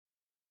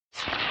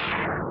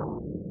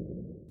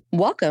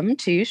Welcome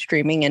to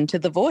Streaming Into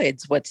the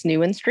Voids, What's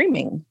New in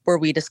Streaming, where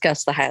we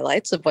discuss the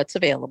highlights of what's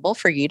available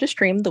for you to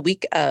stream the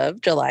week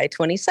of July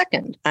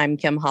 22nd. I'm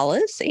Kim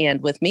Hollis,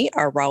 and with me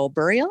are Raul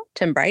Burial,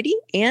 Tim Brighty,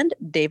 and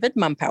David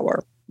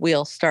Mumpower.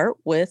 We'll start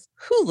with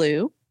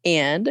Hulu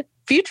and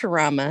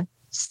Futurama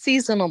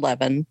Season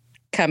 11,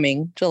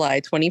 coming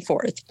July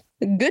 24th.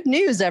 Good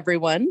news,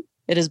 everyone!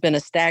 It has been a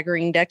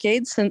staggering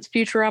decade since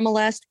Futurama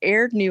last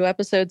aired new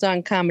episodes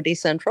on Comedy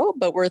Central,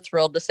 but we're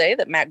thrilled to say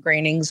that Matt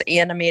Groening's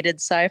animated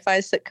sci-fi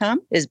sitcom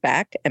is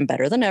back and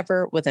better than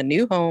ever with a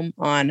new home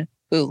on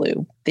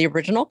Hulu. The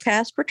original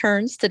cast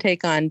returns to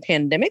take on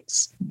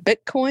pandemics,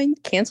 Bitcoin,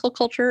 cancel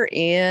culture,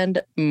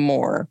 and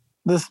more.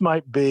 This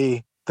might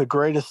be the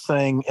greatest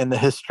thing in the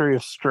history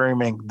of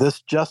streaming.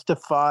 This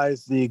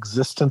justifies the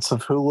existence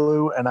of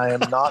Hulu, and I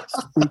am not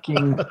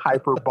speaking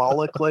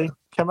hyperbolically.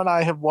 Kim and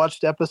I have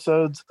watched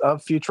episodes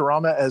of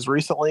Futurama as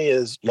recently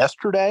as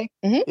yesterday.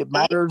 Mm-hmm. It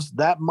matters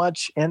that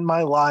much in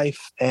my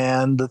life,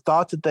 and the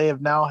thought that they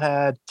have now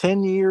had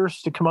 10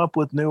 years to come up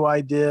with new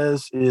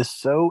ideas is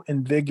so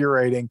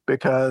invigorating,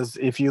 because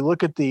if you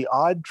look at the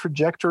odd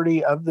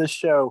trajectory of this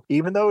show,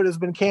 even though it has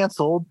been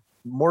canceled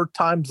more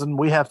times than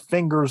we have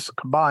fingers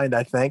combined,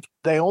 I think.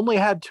 They only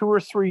had 2 or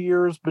 3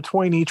 years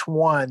between each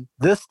one.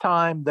 This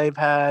time they've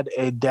had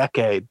a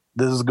decade.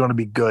 This is going to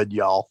be good,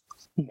 y'all.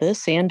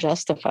 This and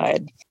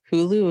Justified.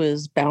 Hulu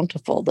is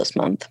bountiful this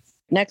month.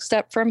 Next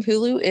up from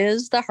Hulu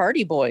is The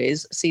Hardy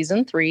Boys,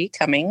 Season 3,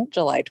 coming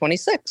July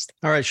 26th.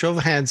 All right, show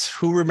of hands.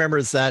 Who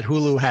remembers that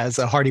Hulu has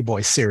a Hardy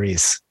Boys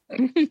series?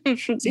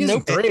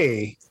 Season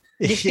 3.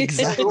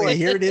 Exactly.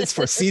 Here it is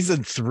for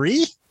Season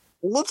 3.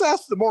 Let's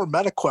ask the more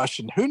meta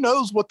question. Who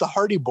knows what the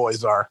Hardy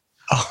Boys are?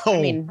 Oh,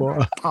 I mean,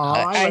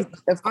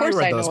 of course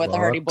I know what the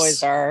Hardy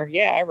Boys are.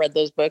 Yeah, I read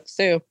those books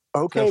too.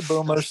 Okay,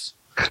 boomers.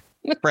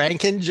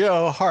 Frank and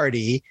Joe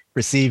Hardy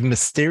receive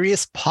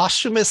mysterious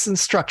posthumous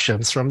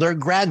instructions from their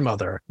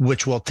grandmother,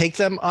 which will take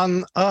them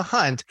on a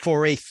hunt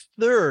for a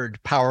third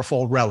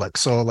powerful relic.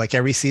 So like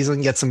every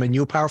season gets them a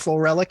new powerful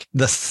relic,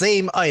 the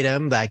same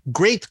item that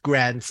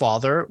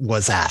great-grandfather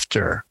was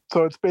after.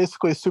 So it's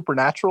basically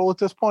supernatural at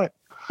this point?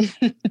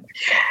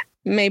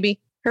 Maybe.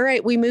 All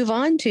right, we move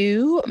on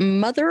to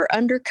Mother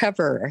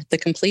Undercover, the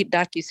complete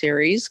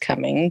docuseries,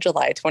 coming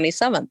July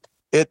 27th.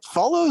 It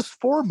follows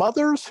 4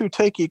 mothers who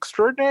take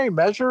extraordinary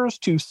measures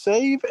to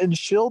save and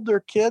shield their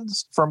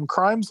kids from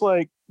crimes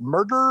like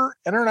murder,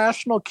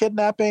 international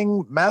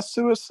kidnapping, mass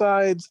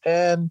suicides,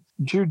 and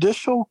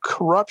judicial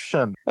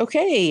corruption.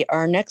 Okay,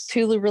 our next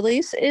Hulu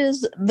release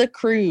is The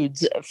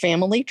Croods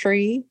Family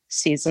Tree,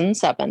 Season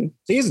 7.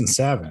 Season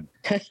 7.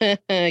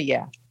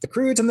 Yeah. The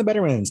Croods and the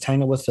Bettermans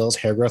tangle with Phil's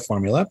hair growth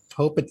formula.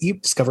 Hope and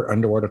Eep discover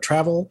underwater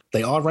travel.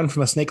 They all run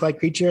from a snake-like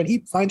creature, and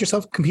Eep finds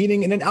herself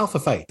competing in an alpha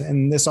fight.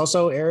 And this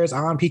also airs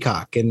on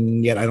Peacock,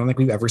 and yet I don't think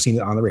we've ever seen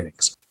it on the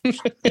ratings.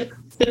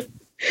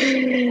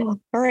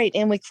 All right,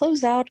 and we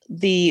close out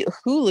the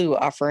Hulu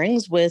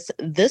offerings with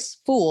This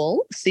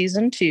Fool,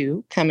 Season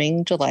 2,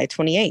 coming July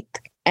 28th.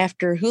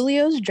 After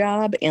Julio's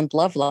job and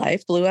love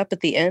life blew up at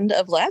the end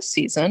of last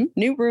season,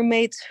 new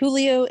roommates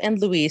Julio and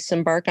Luis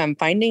embark on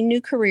finding new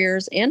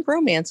careers and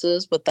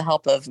romances with the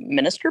help of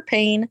Minister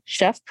Payne,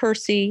 Chef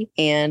Percy,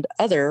 and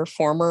other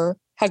former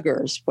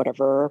huggers,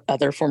 whatever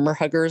other former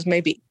huggers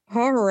may be.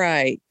 All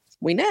right.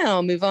 We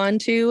now move on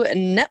to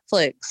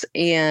Netflix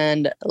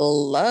and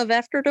Love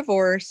After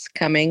Divorce,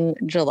 coming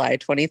July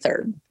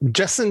 23rd.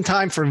 Just in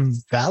time for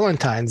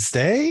Valentine's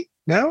Day?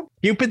 No?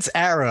 Cupid's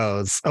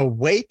arrows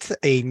await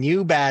a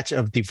new batch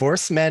of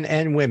divorced men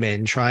and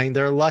women trying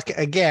their luck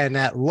again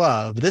at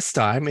love, this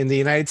time in the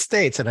United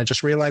States. And I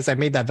just realized I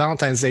made that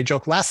Valentine's Day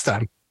joke last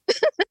time.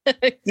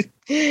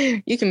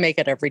 You can make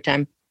it every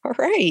time. All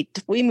right,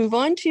 we move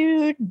on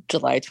to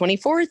July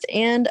 24th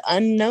and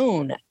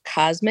Unknown,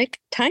 Cosmic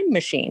Time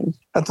Machine.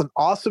 That's an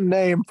awesome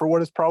name for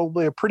what is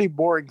probably a pretty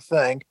boring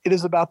thing. It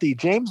is about the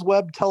James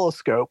Webb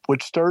Telescope,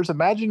 which stirs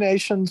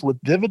imaginations with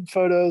vivid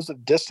photos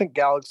of distant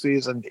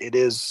galaxies, and it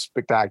is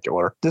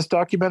spectacular. This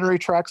documentary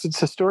tracks its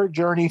historic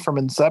journey from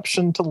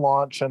inception to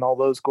launch and all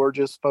those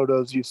gorgeous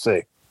photos you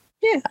see.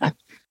 Yeah.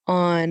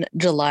 On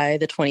July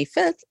the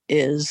 25th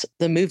is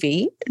the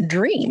movie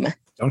Dream.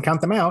 Don't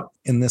count them out.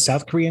 In the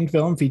South Korean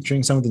film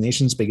featuring some of the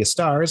nation's biggest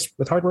stars,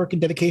 with hard work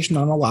and dedication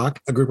on a lock,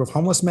 a group of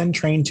homeless men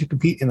trained to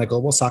compete in the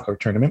global soccer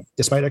tournament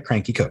despite a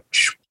cranky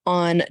coach.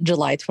 On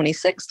July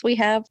 26th, we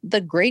have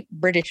the Great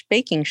British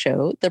Baking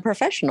Show, The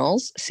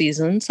Professionals,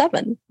 Season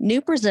 7.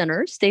 New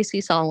presenter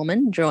Stacey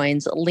Solomon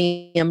joins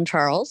Liam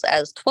Charles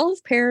as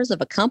 12 pairs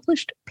of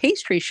accomplished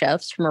pastry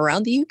chefs from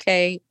around the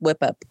UK whip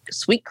up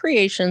sweet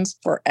creations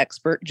for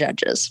expert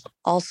judges.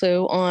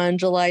 Also on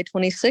July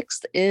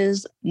 26th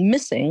is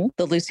Missing,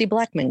 the Lucy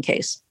Blackman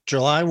case.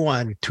 July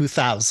 1,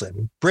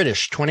 2000,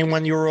 British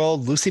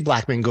 21-year-old Lucy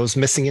Blackman goes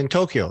missing in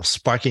Tokyo,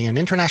 sparking an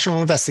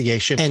international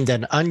investigation and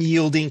an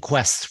unyielding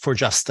quest for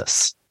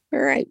justice. All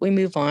right, we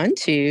move on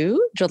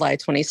to July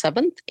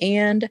 27th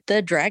and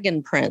The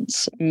Dragon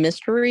Prince,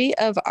 Mystery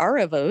of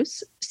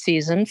Aravos,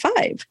 Season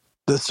 5.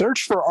 The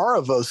search for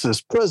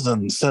Aravos'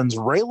 prison sends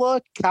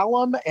Rayla,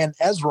 Callum, and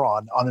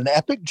Ezron on an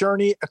epic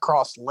journey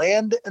across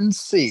land and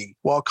sea,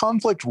 while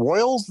conflict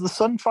roils the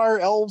Sunfire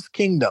Elves'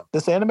 kingdom.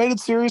 This animated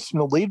series from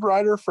the lead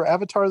writer for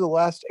Avatar: The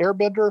Last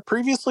Airbender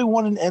previously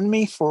won an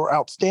Emmy for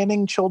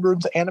Outstanding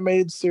Children's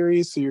Animated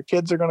Series, so your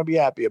kids are going to be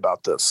happy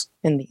about this.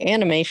 And the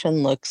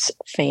animation looks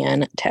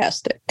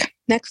fantastic.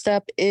 Next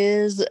up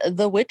is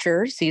The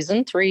Witcher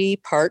Season 3,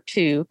 Part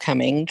 2,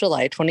 coming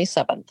July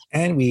 27th.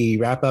 And we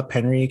wrap up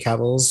Henry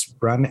Cavill's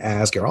run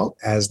as Geralt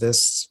as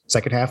this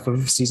second half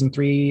of Season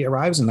 3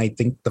 arrives. And I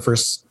think the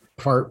first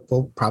part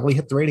will probably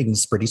hit the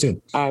ratings pretty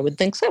soon. I would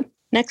think so.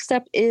 Next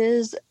up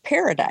is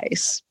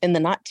Paradise. In the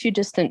not too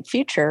distant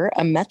future,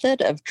 a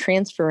method of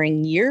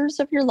transferring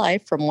years of your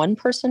life from one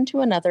person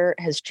to another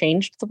has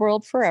changed the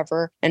world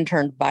forever and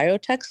turned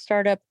biotech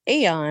startup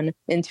Aeon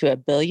into a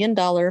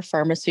billion-dollar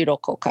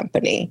pharmaceutical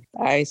company.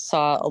 I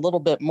saw a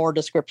little bit more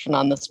description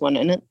on this one,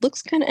 and it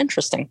looks kind of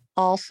interesting.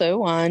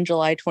 Also on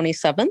July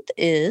 27th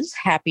is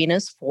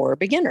Happiness for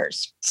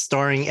Beginners.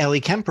 Starring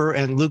Ellie Kemper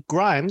and Luke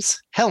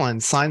Grimes,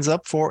 Helen signs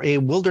up for a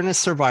wilderness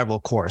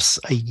survival course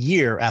a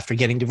year after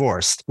getting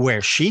divorced,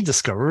 where she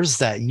discovers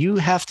that you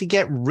have to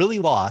get really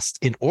lost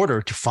in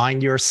order to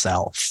find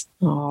yourself.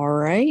 All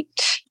right.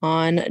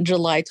 On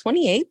July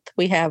 28th,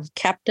 we have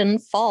Captain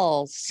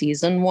Falls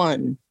Season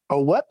 1.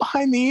 A wet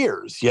behind the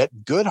ears,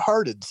 yet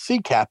good-hearted sea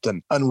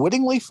captain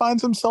unwittingly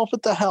finds himself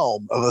at the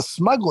helm of a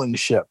smuggling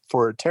ship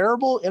for a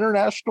terrible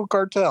international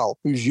cartel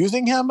who's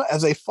using him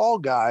as a fall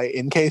guy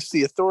in case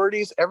the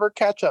authorities ever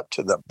catch up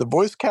to them. The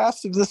voice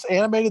cast of this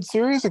animated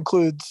series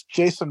includes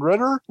Jason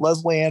Ritter,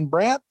 Leslie Ann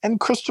Brandt, and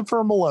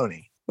Christopher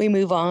Maloney. We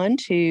move on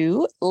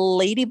to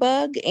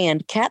Ladybug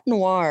and Cat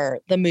Noir,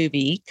 the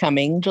movie,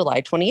 coming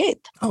July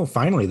 28th. Oh,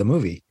 finally, the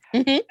movie.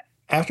 Mm-hmm.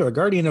 After a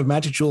guardian of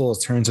magic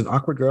jewels turns an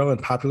awkward girl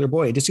and popular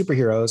boy into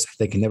superheroes,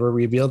 they can never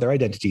reveal their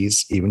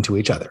identities, even to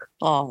each other.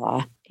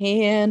 Aw.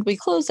 And we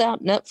close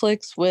out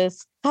Netflix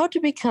with How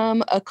to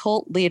Become a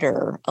Cult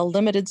Leader, a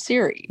limited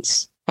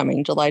series,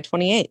 coming July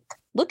 28th.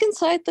 Look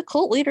inside the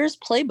cult leader's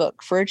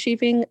playbook for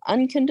achieving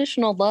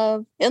unconditional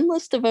love,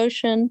 endless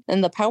devotion,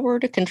 and the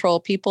power to control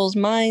people's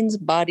minds,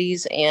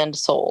 bodies, and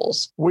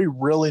souls. We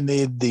really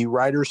need the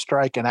writer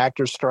strike and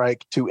actor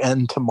strike to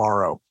end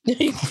tomorrow.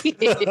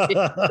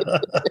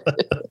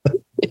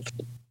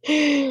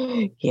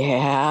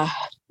 Yeah.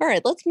 All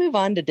right, let's move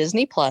on to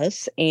Disney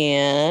Plus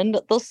and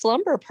The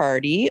Slumber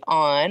Party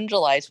on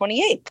July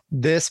 28th.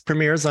 This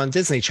premieres on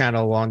Disney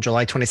Channel on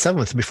July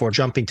 27th before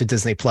jumping to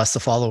Disney Plus the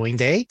following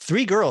day.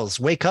 3 girls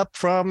wake up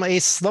from a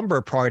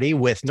slumber party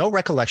with no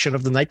recollection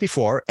of the night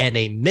before and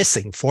a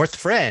missing 4th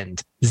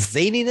friend.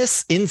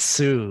 Zaniness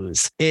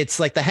ensues. It's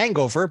like The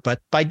Hangover, but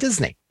by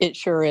Disney. It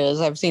sure is.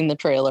 I've seen the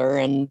trailer,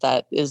 and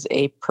that is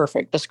a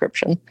perfect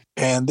description.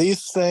 And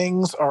these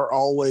things are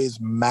always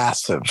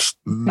massive.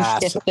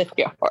 Massive. Yes,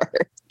 they are.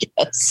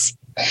 Yes.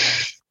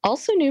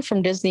 Also new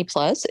from Disney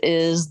Plus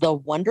is The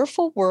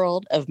Wonderful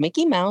World of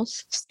Mickey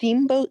Mouse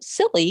Steamboat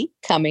Silly,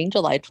 coming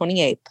July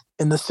 28th.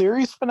 In the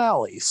series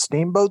finale,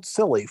 Steamboat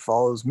Silly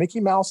follows Mickey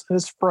Mouse and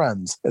his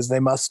friends as they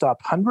must stop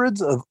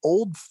hundreds of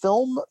old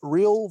film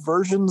reel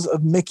versions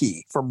of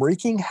Mickey from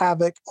wreaking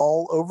havoc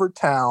all over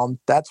town.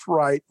 That's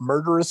right,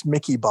 murderous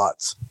Mickey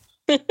bots.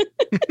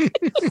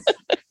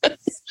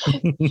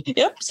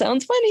 Yep,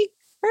 sounds funny.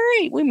 All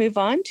right, we move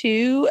on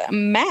to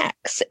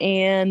Max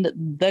and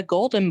The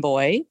Golden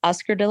Boy,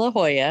 Oscar de la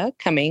Hoya,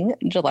 coming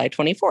July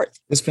 24th.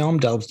 This film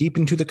delves deep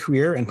into the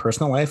career and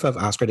personal life of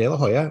Oscar de la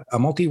Hoya, a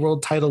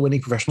multi-world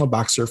title-winning professional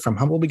boxer from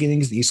humble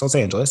beginnings in East Los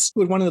Angeles,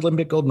 who had won an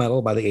Olympic gold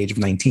medal by the age of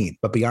 19.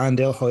 But beyond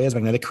de la Hoya's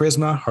magnetic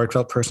charisma,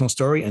 heartfelt personal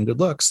story, and good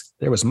looks,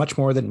 there was much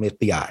more that met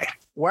the eye.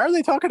 Why are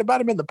they talking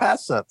about him in the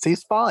past tense?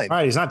 He's fine. All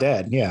right, he's not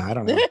dead. Yeah, I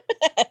don't know.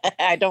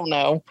 I don't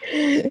know.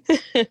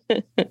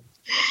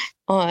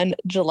 On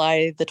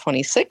July the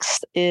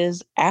 26th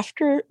is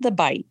After the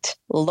Bite.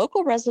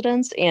 Local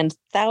residents and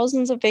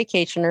thousands of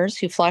vacationers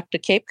who flock to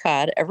Cape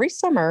Cod every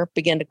summer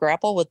begin to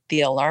grapple with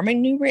the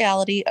alarming new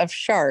reality of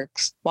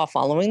sharks while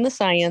following the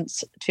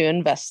science to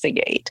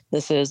investigate.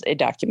 This is a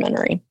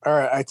documentary. All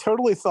right, I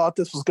totally thought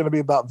this was going to be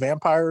about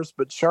vampires,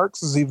 but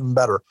sharks is even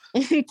better.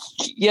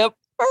 Yep.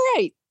 All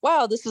right.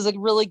 Wow, this is a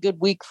really good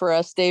week for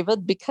us,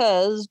 David,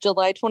 because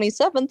July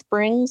 27th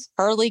brings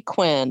Harley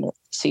Quinn,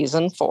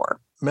 Season 4.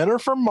 Men are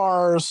from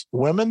Mars,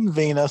 women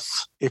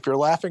Venus. If you're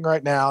laughing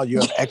right now, you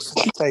have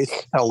excellent taste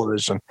in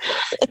television.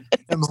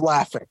 Tim's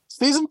laughing.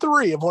 Season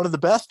 3 of one of the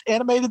best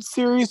animated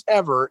series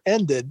ever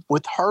ended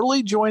with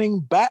Harley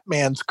joining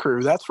Batman's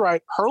crew. That's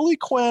right, Harley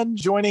Quinn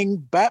joining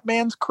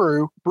Batman's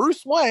crew.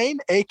 Bruce Wayne,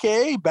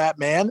 a.k.a.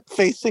 Batman,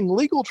 facing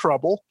legal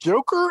trouble.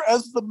 Joker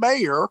as the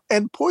mayor.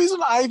 And Poison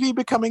Ivy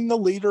becoming the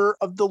leader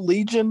of the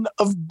Legion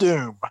of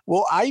Doom.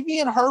 Will Ivy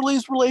and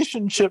Harley's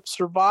relationship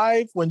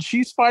survive when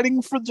she's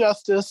fighting for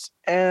justice?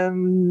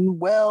 And,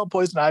 well,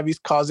 Poison Ivy's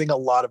causing a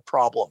lot of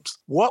problems.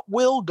 What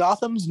will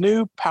Gotham's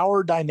new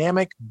power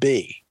dynamic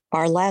be?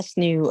 Our last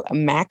new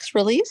Max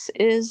release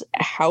is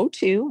How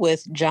To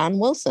with John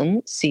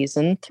Wilson,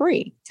 Season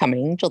 3,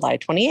 coming July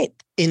 28th.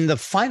 In the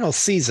final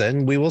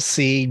season, we will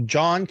see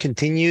John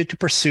continue to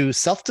pursue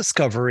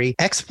self-discovery,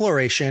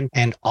 exploration,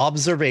 and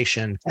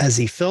observation as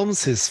he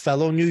films his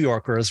fellow New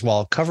Yorkers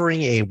while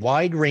covering a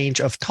wide range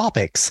of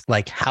topics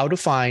like how to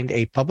find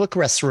a public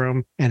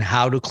restroom and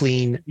how to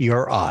clean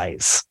your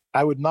eyes.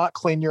 I would not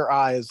clean your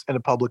eyes in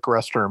a public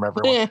restroom,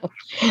 everyone.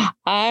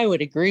 I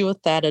would agree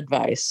with that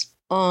advice.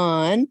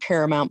 On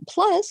Paramount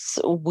Plus,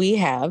 we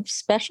have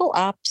Special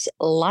Ops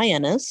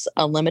Lioness,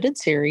 a limited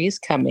series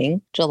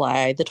coming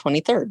July the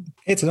 23rd.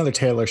 It's another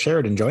Taylor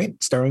Sheridan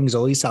joint starring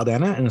Zoe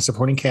Saldana, and a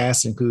supporting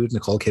cast includes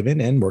Nicole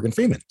Kidman and Morgan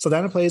Freeman.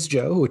 Saldana plays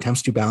Jo, who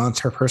attempts to balance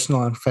her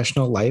personal and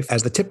professional life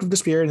as the tip of the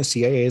spear in the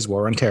CIA's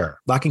war on terror.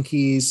 Lock and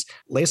Key's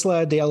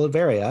Laisla de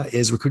Oliveira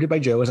is recruited by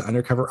Jo as an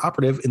undercover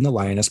operative in the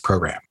Lioness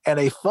program. And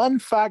a fun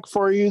fact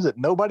for you that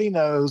nobody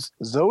knows,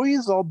 Zoe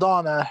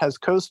Saldana has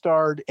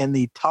co-starred in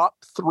the top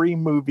 3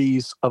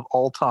 movies of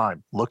all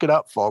time. Look it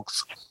up,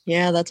 folks.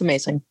 Yeah, that's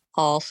amazing.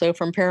 Also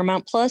from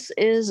Paramount Plus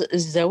is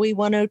Zoe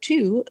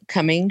 102,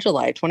 coming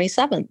July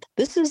 27th.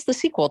 This is the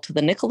sequel to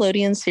the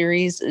Nickelodeon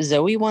series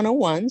Zoe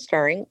 101,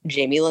 starring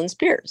Jamie Lynn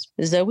Spears.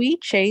 Zoe,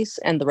 Chase,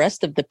 and the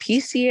rest of the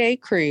PCA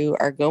crew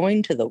are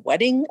going to the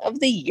wedding of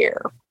the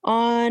year.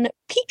 On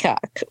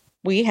Peacock,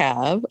 we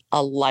have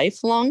A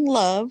Lifelong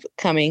Love,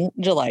 coming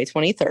July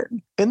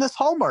 23rd. In this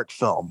Hallmark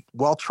film,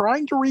 while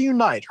trying to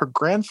reunite her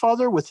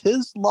grandfather with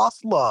his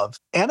lost love,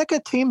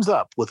 Annika teams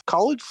up with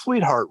college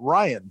sweetheart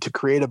Ryan to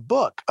create a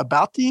book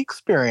about the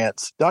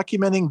experience,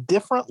 documenting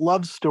different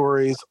love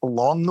stories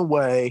along the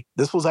way.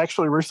 This was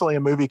actually recently a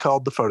movie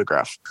called The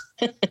Photograph.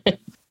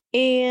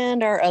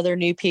 And our other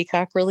new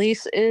Peacock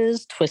release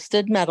is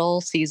Twisted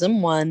Metal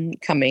Season 1,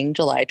 coming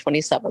July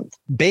 27th.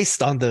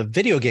 Based on the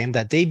video game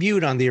that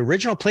debuted on the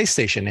original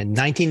PlayStation in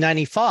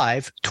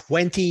 1995,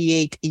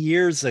 28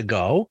 years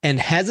ago,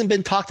 and hasn't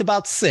been talked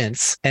about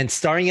since, and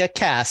starring a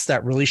cast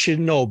that really should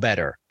know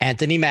better.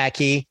 Anthony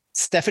Mackie,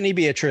 Stephanie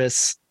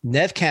Beatrice,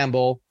 Neve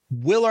Campbell,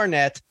 Will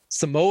Arnett,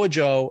 Samoa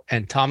Joe,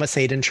 and Thomas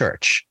Hayden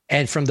Church.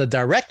 And from the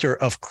director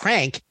of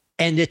Crank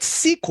and its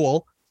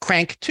sequel,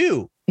 Crank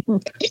 2.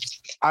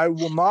 I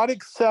will not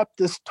accept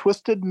this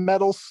Twisted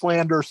Metal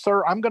slander.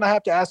 Sir, I'm going to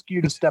have to ask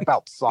you to step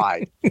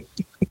outside.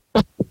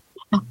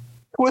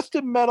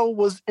 Twisted Metal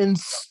was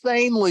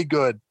insanely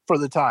good for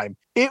the time.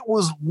 It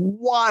was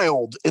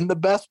wild in the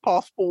best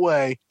possible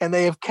way, and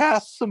they have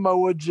cast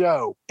Samoa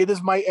Joe. It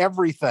is my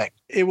everything.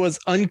 It was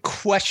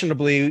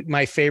unquestionably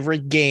my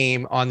favorite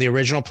game on the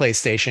original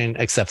PlayStation,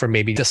 except for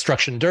maybe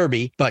Destruction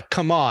Derby. But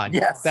come on,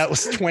 yes. That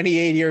was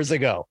 28 years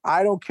ago.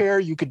 I don't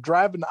care. You could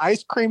drive an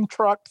ice cream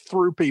truck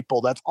through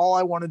people. That's all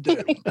I want to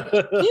do.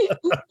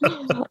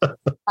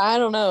 I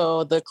don't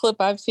know. The clip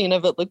I've seen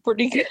of it looked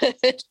pretty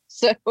good.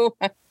 So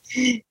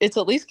it's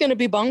at least going to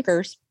be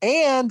bonkers.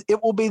 And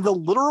it will be the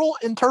literal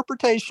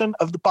interpretation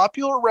of the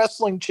popular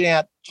wrestling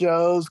chant,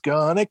 Joe's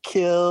gonna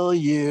kill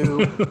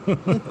you.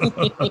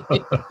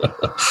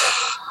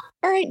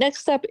 All right,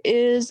 next up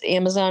is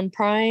Amazon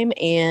Prime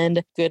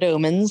and Good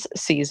Omens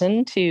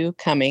Season 2,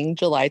 coming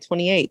July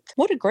 28th.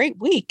 What a great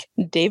week.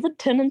 David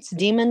Tennant's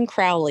Demon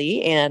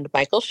Crowley and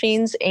Michael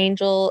Sheen's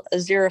Angel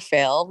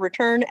Aziraphale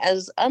return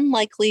as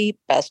unlikely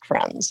best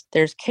friends.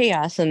 There's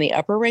chaos in the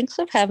upper ranks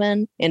of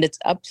heaven, and it's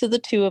up to the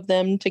two of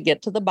them to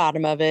get to the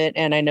bottom of it.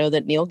 And I know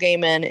that Neil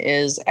Gaiman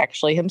is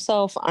actually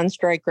himself on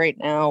strike right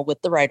now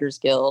with the Writers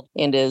Guild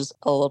and is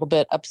a little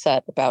bit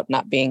upset about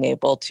not being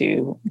able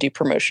to do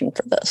promotion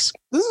for this.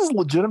 This is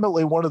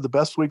legitimately one of the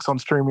best weeks on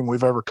streaming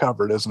we've ever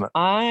covered, isn't it?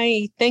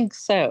 I think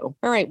so.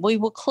 All right, we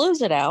will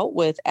close it out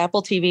with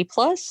Apple TV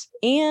Plus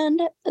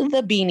and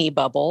The Beanie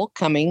Bubble,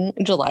 coming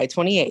July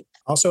 28th.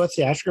 Also a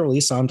theatrical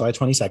release on July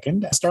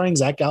 22nd, starring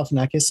Zach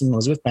Galifianakis and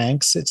Elizabeth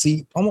Banks. It's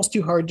the almost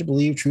too hard to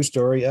believe true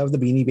story of the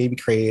Beanie Baby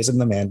craze and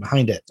the man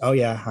behind it. Oh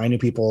yeah, I knew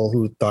people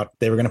who thought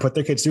they were going to put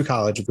their kids through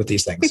college with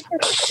these things.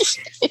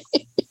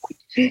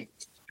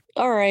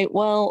 All right,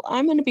 well,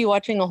 I'm going to be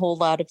watching a whole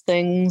lot of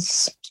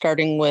things,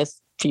 starting with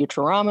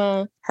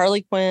Futurama,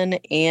 Harley Quinn,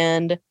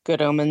 and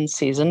Good Omens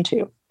Season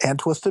 2. And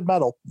Twisted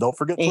Metal. Don't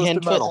forget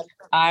Twisted Metal.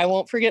 I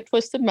won't forget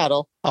Twisted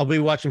Metal. I'll be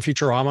watching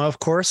Futurama, of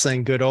course,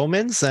 and Good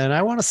Omens, and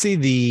I want to see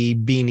the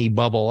Beanie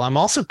Bubble. I'm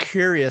also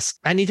curious.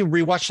 I need to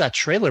rewatch that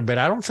trailer, but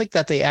I don't think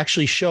that they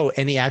actually show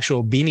any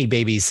actual Beanie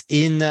Babies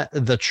in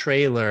the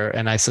trailer,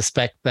 and I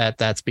suspect that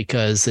that's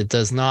because it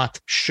does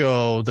not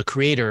show the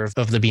creator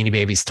of the Beanie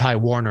Babies, Ty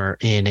Warner,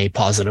 in a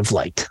positive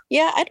light.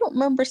 Yeah, I don't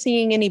remember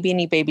seeing any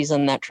Beanie Babies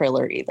in that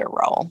trailer either,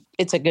 Raul.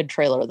 It's a good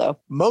trailer, though.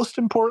 Most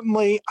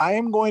importantly, I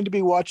am going to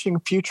be watching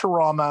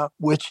Futurama,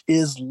 which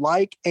is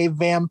like a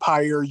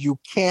vampire. You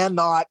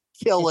cannot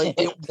kill it.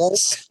 It won't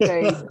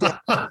stay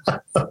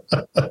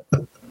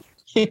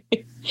dead.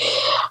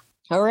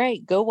 All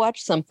right, go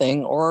watch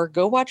something or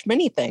go watch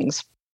many things.